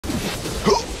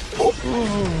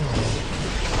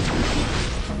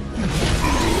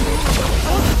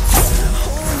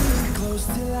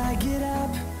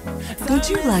Would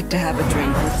you like to have a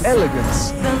drink with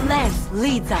Elegance. The length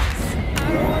leads us.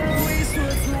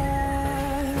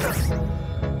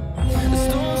 The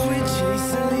storms we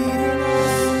chase are leading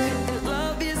us, and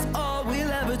love is all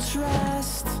we'll ever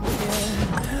trust.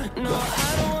 Yeah. No,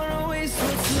 I don't wanna waste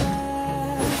what's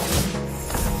left.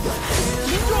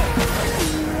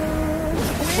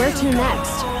 Where to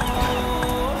next?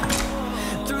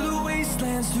 Through the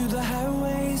wastelands, through the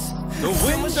highways. The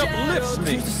wind uplifts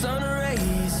me. The sun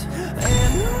rays,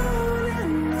 and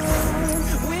on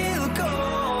we'll go.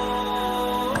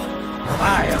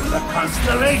 I am the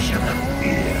constellation of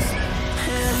fear.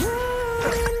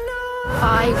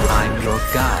 I'm your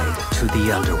guide to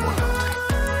the underworld.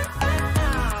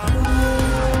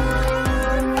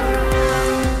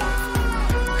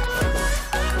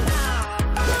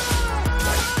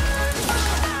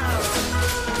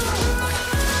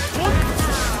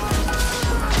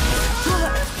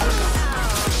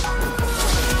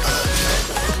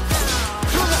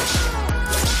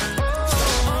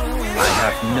 I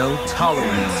have no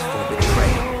tolerance for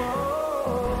betrayal.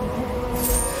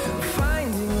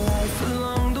 Finding life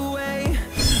along the way,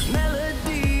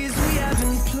 melodies we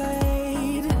haven't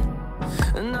played.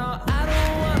 No, I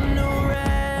don't want no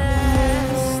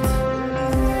rest.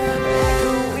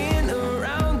 Echoing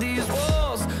around these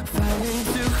walls, fighting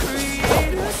to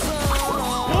create a song.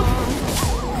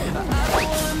 I don't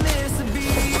wanna miss a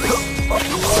beat.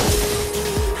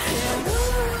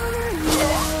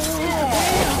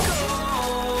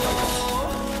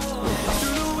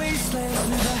 Through the wastelands,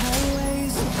 through the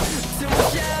highways, till the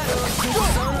shadows, till the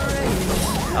sun rays.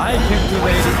 I can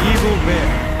create evil men.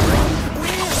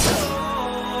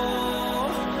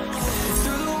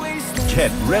 Through the wastelands,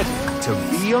 Get ready to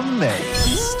be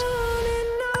amazed.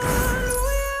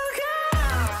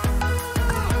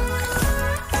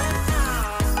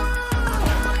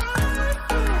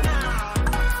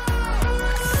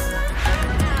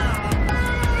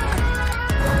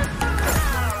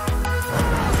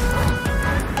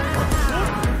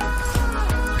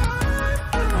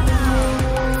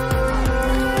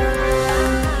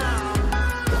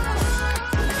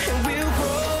 and we'll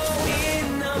grow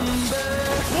in number.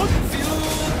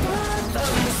 Fueled by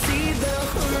love to see the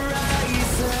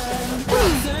horizon.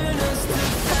 Turn us to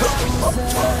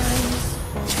thousands.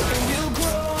 And we'll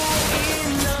grow in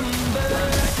number.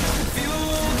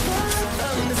 Fueled by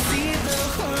love to see the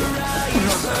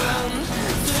horizon.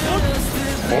 Turn us to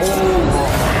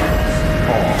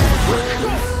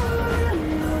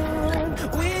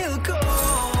we'll go.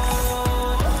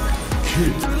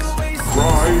 Kids,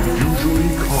 pride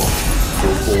usually comes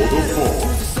before the fall.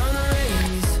 The sun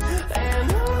rays,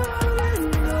 and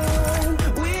on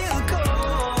we'll go.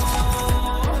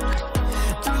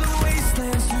 Through the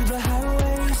wastelands, through the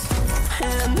highways,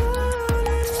 and on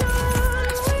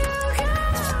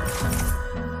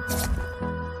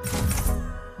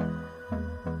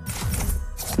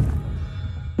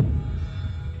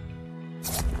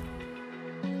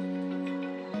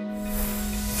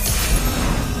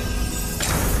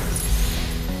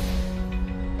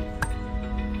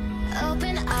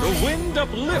The wind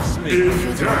uplifts me.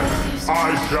 In death,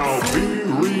 I shall be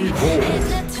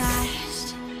reborn.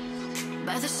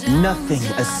 Nothing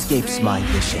escapes my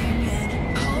vision.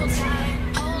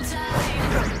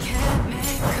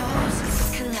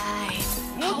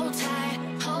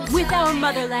 With our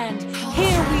motherland,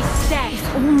 here we stand.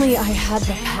 Only I had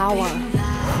the power.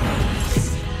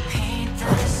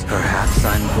 Perhaps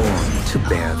I'm born to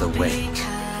bear the weight.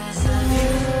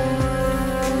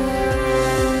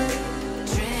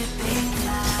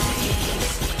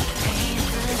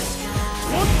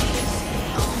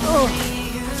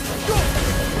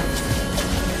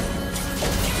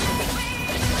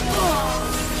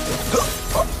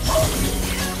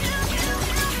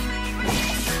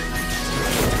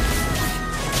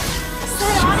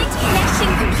 Psionic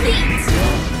connection complete!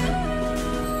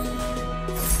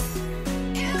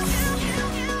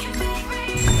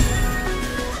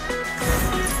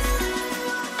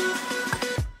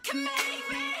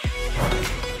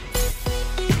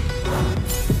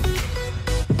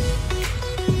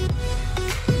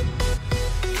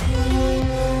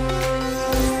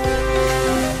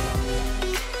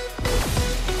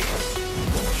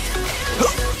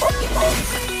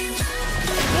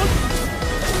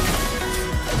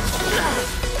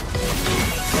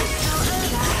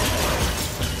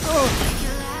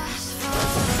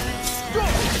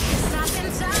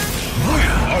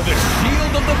 Are the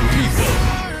shield of the people.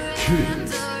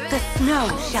 Kids, The snow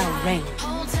shall reign.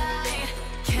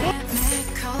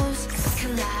 chemicals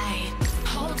collide.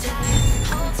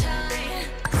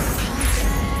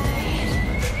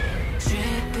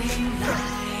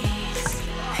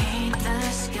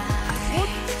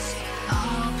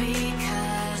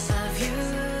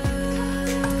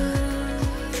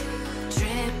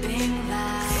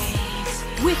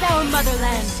 with our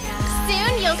motherland.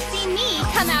 Soon you'll see me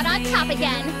come out on top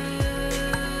again.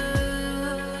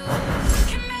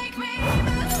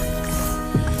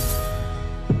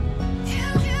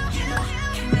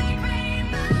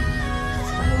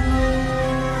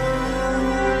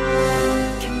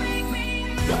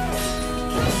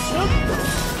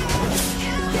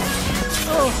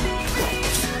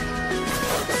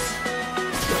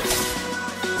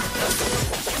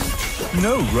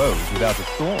 No rose without a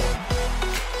thorn.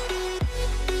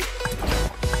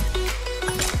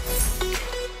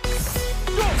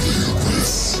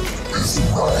 This is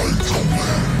my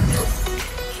domain.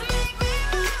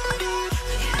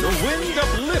 The wind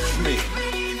uplifts me.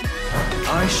 I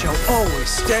shall always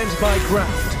stand my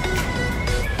ground.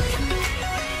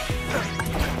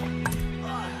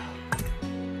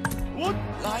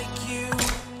 Like you,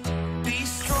 be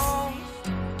strong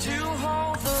to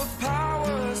hold the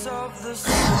powers of the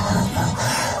sun.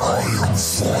 I am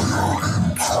fire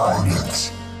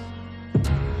incarnate.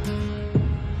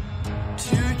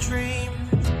 To dream,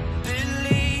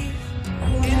 believe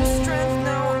in strength.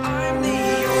 Now I'm the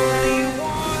only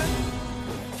one,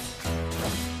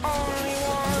 only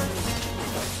one.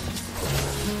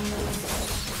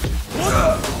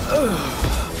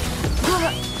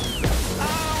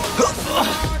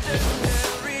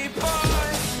 Ordinary boy.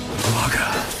 Raga.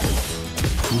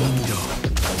 Mundo.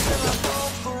 Till I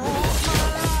broke the rules, my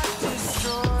life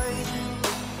destroyed.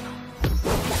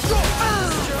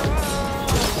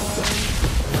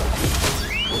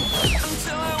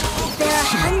 Until I woke There are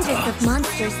hundreds of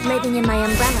monsters living in my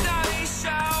umbrella. I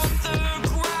shout the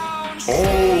ground. All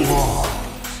lives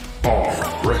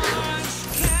are precious.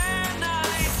 Can I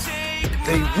take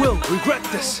They will regret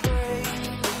this.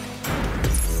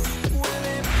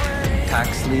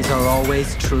 Paxleys are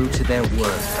always true to their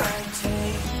word.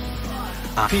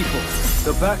 People,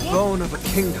 the backbone of a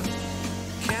kingdom.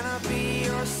 Can I be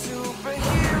your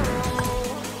superhero?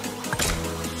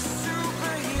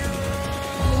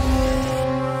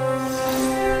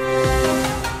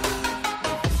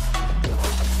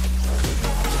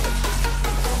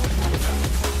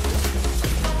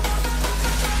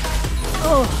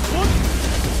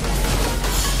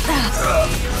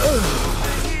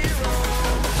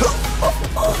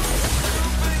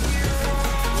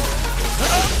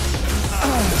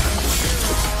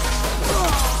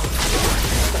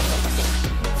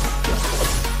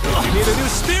 You need a new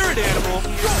spirit animal.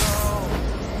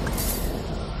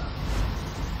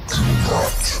 Do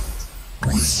not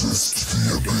resist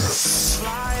the abyss.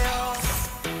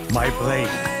 My blade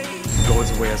goes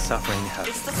where suffering has.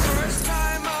 It's the first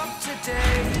time of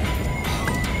today.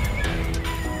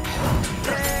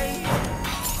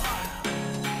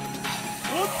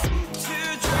 To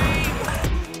dream,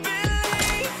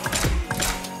 believe.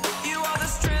 You are the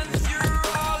strength, you're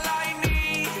all I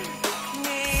need.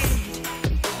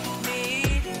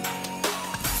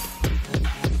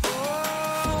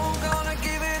 Oh, gonna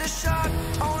give it a shot.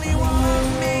 Only one of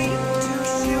me to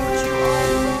shield you all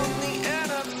from the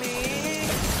enemy.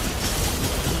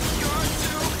 You're a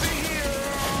superhero.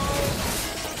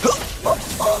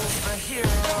 A hero.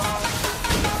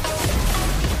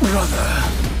 Brother.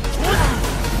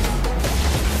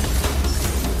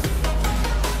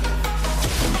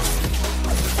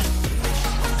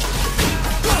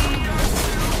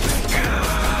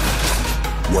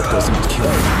 What doesn't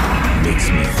kill me makes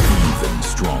me even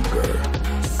stronger.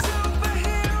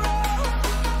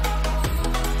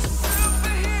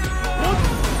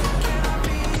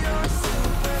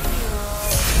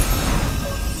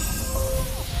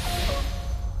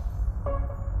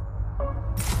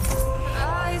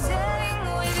 Rising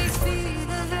with the speed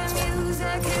of the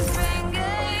music is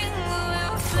ringing.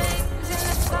 We're flames in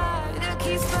the fire that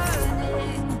keeps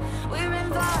burning. We're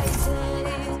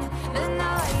inviting the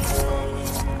night in.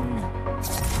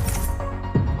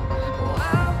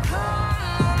 Welcome,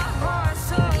 my heart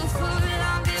so full,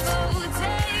 I'm devoted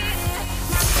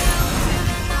myself to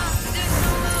the night. There's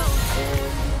no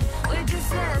motive. We're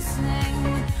just listening.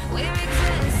 We're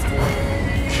existing.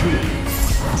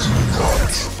 Do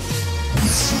not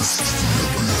resist the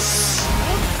abyss.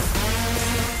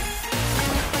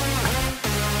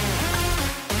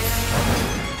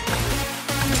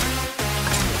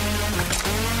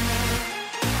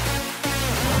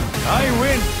 I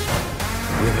win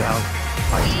without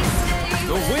fighting.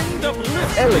 The wind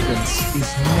uplifts. Elegance is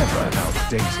never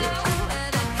outdated.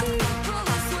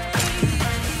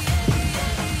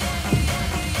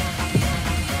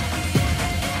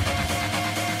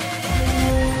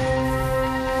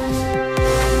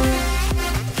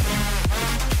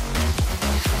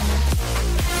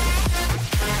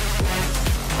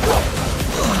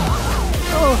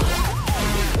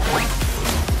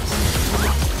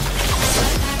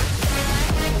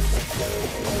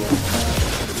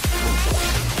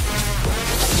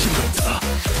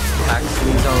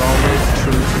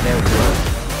 their word.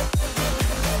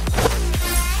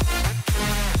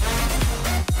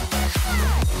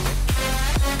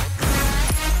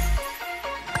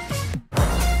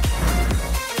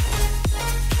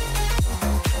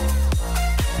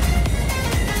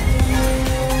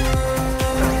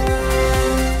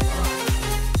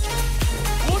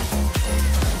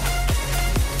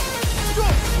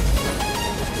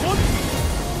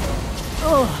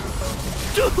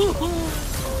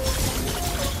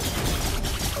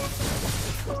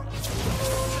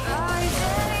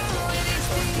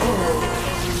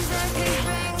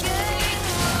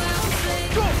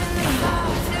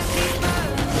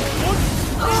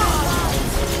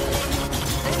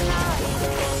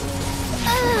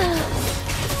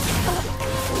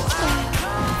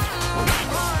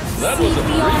 That was a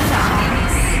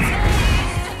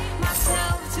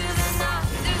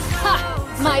Ha!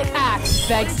 My axe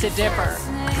begs to differ.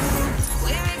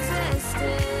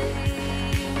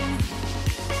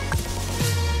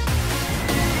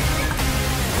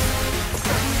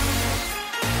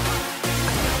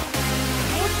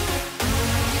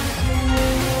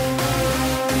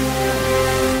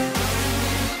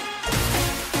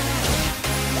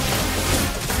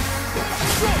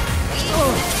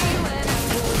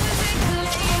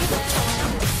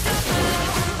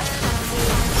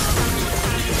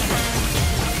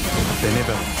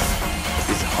 Benevolence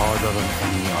is harder than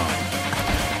any art.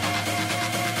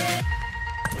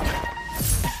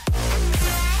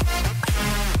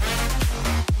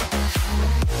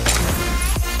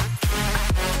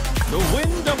 The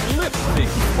wind uplifts me.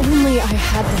 Only I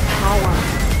had the power.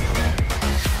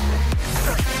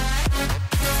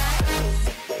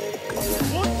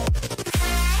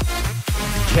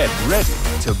 Get ready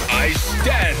to... I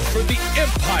stand for the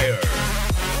Empire!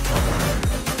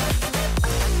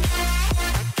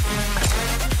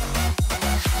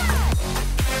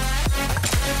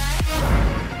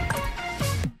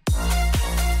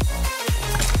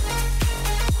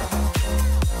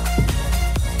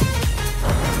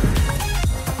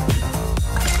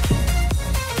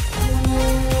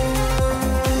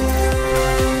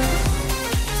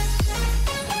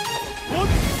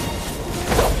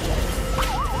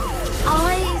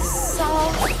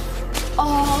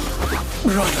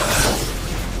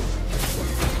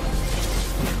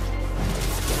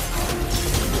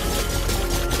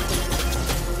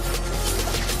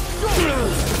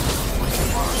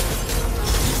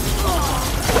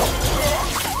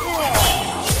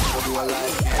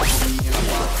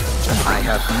 I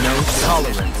have no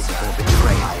tolerance for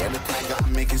betrayal.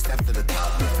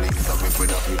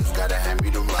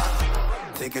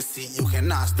 Take a seat, you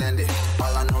cannot stand it.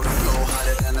 All I know, the flow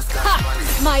harder than the sky. Ha!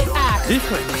 My axe.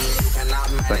 Different,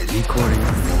 but equally.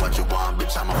 What you want,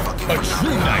 bitch, I'm a fucking A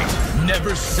true knight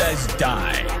never says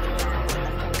die.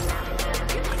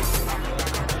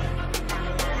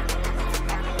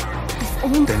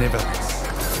 Benevolence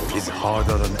is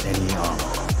harder than any art.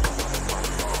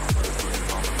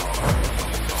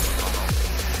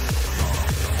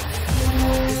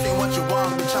 This ain't what you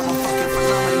want, bitch, I'm a fucking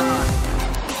phenomenon.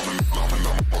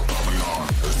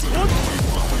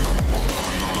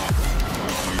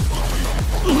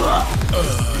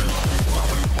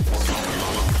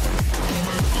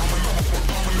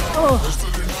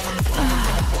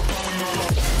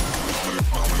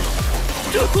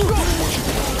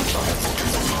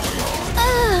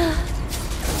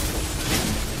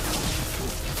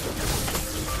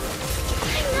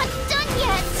 I'm not done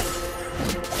yet.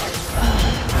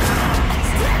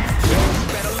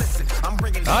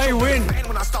 I win!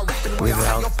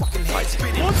 Without fighting.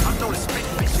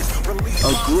 A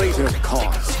greater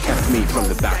cause kept me from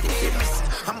the battlefield.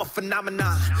 I'm a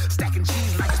phenomenon, stacking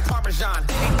cheese like it's Parmesan.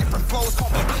 Ain't different flows, call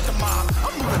me Octomom.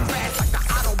 I'm moving fast like the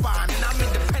Autobahn, and I'm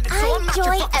independent, so I'm not your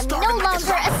Joy fucking am star no in the longer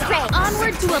construction astray. zone.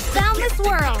 Onward to a boundless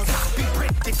world.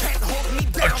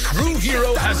 A true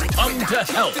hero has come to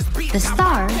help. The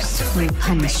stars will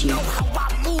punish you.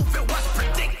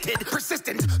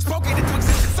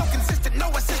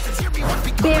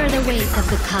 Bear the weight of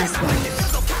the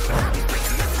cosmos.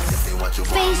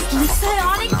 Face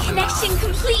psionic connection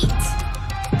complete.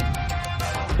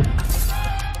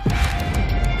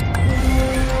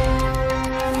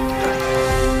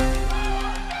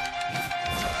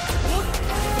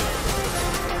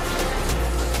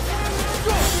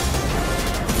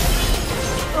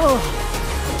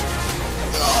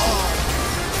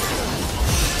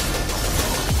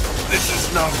 This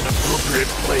is not an appropriate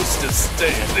place to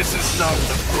stand. This is not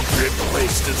an appropriate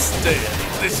place to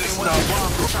stand. This is not an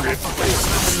appropriate place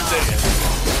to stand.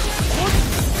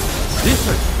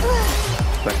 Different,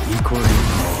 but equally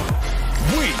more.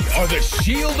 We are the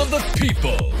shield of the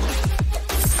people.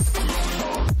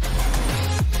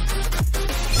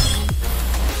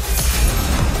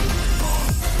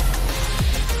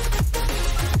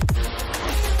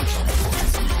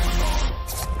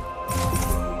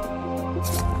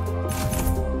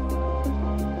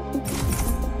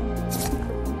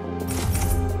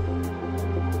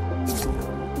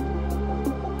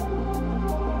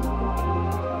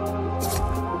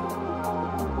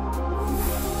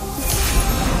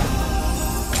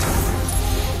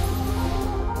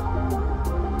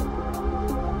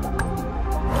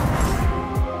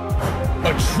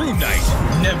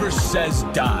 never says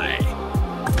die.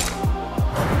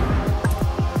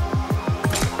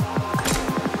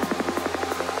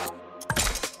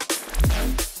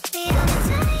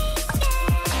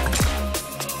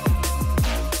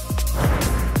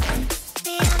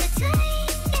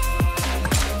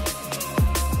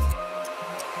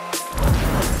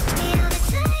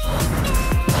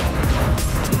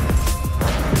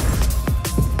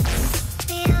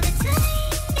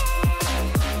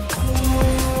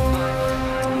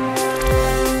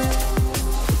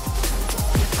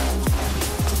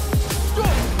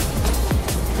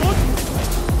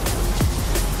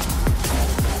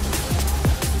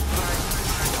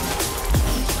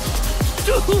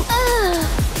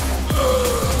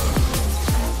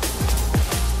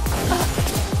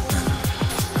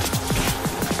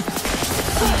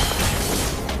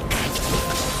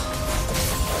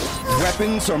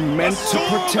 Weapons are meant to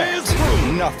protect,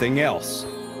 nothing else.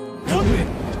 The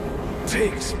wind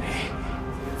takes me.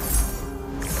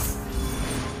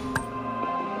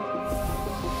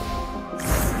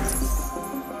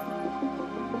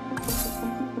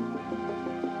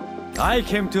 I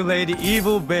came to lay the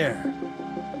evil bare.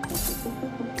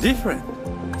 Different,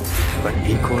 but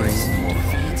equally more.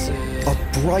 A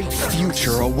bright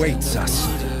future awaits us.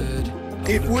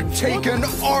 It would take an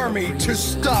army to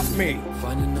stop me.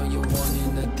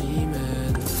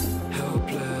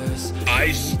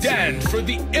 I stand for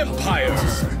the Empire!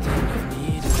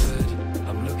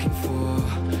 I'm looking for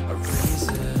a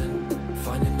reason,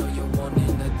 finding all you're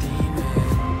wanting a demon.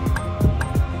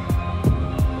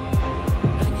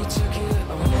 And you took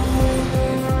it all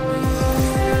away from me.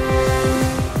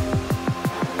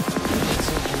 You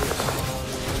took it all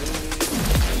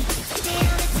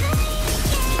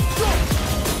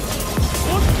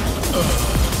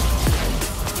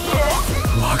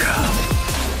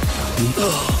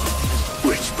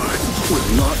Which bird will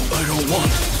not? I don't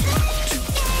want to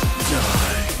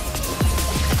die.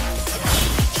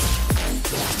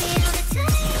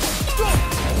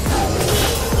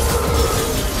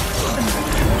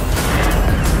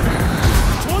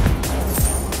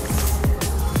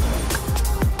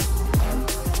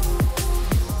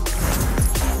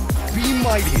 Be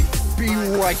mighty, be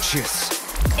righteous.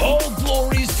 All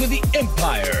glories to the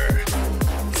Empire!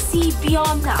 See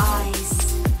beyond the eyes.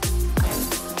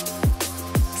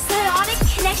 Psionic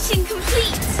connection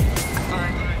complete.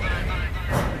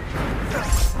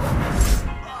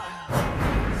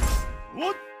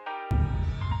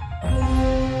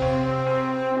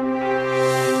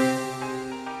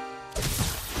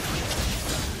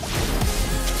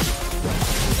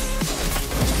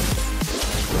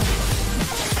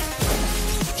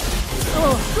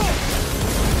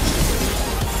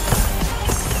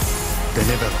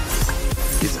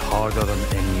 Deliverance is harder than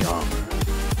any armor.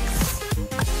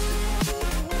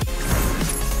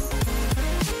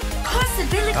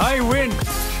 Possibility. I win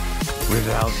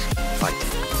without fighting.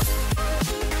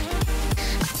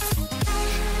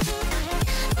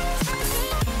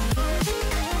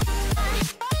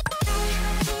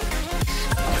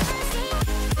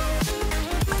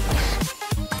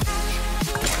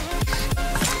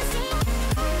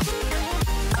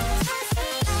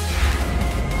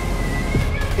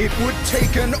 It would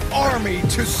take an army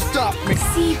to stop me.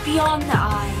 See beyond the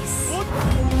eyes.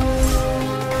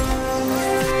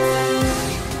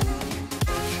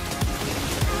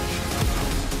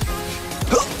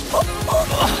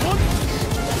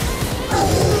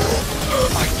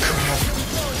 I could have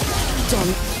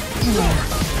done more.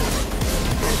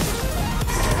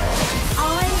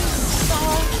 I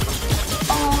saw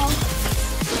all.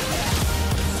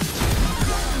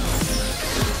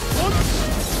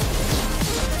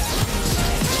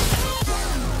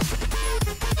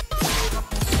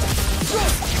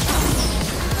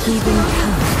 Even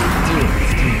come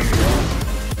dearest to me.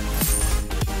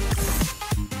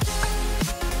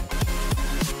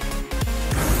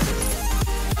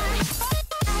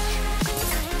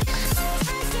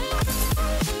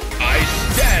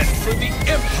 For the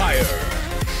Empire!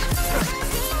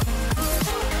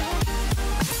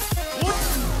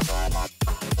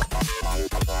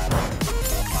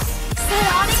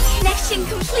 Psionic connection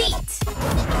complete.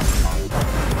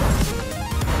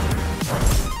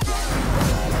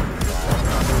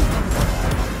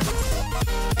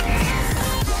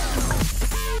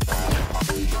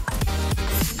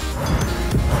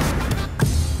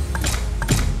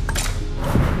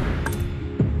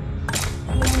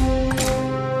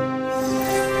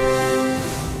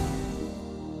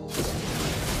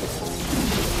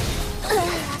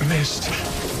 Missed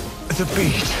the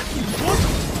beat.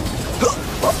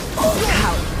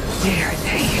 How dare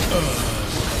they?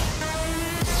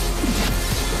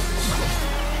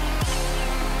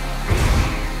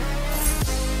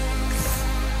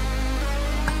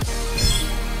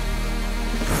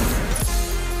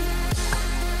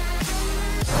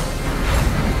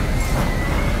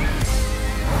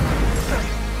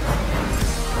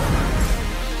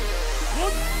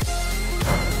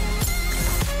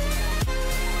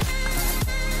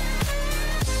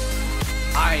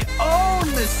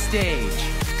 the stage.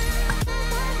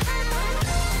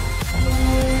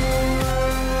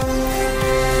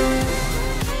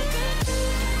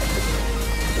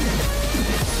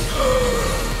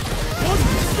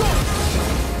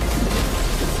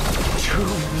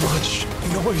 Too much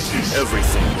noises.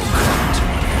 Everything will come to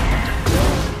an end.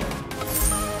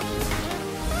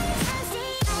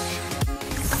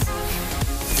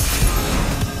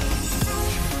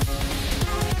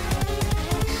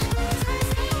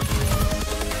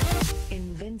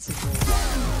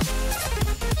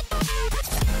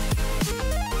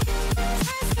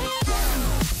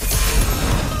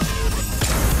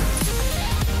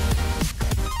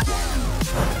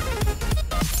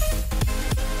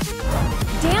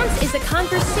 Dance is a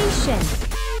conversation.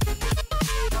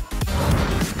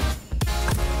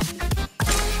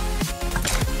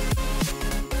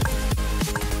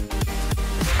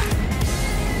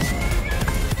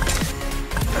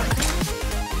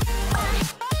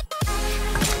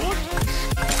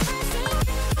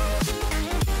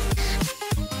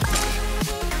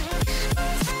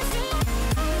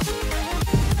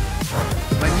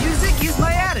 My music is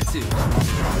my attitude.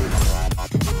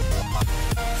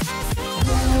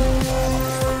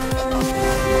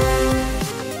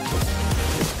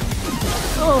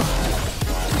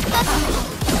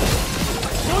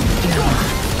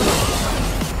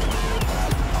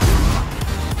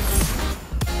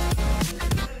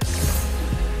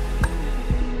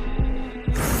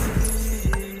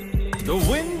 The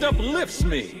wind uplifts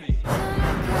me.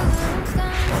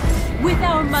 With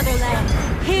our motherland,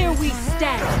 here we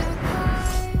stand.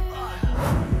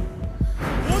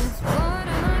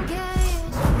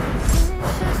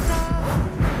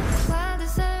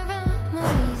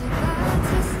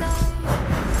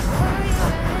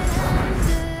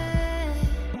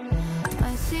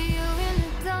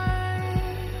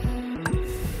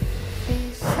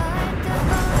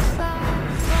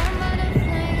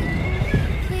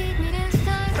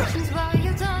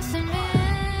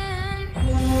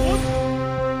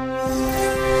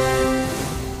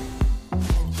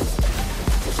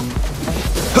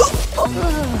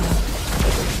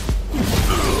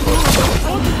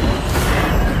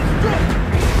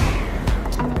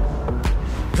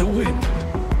 The wind.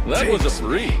 That was a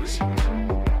breeze.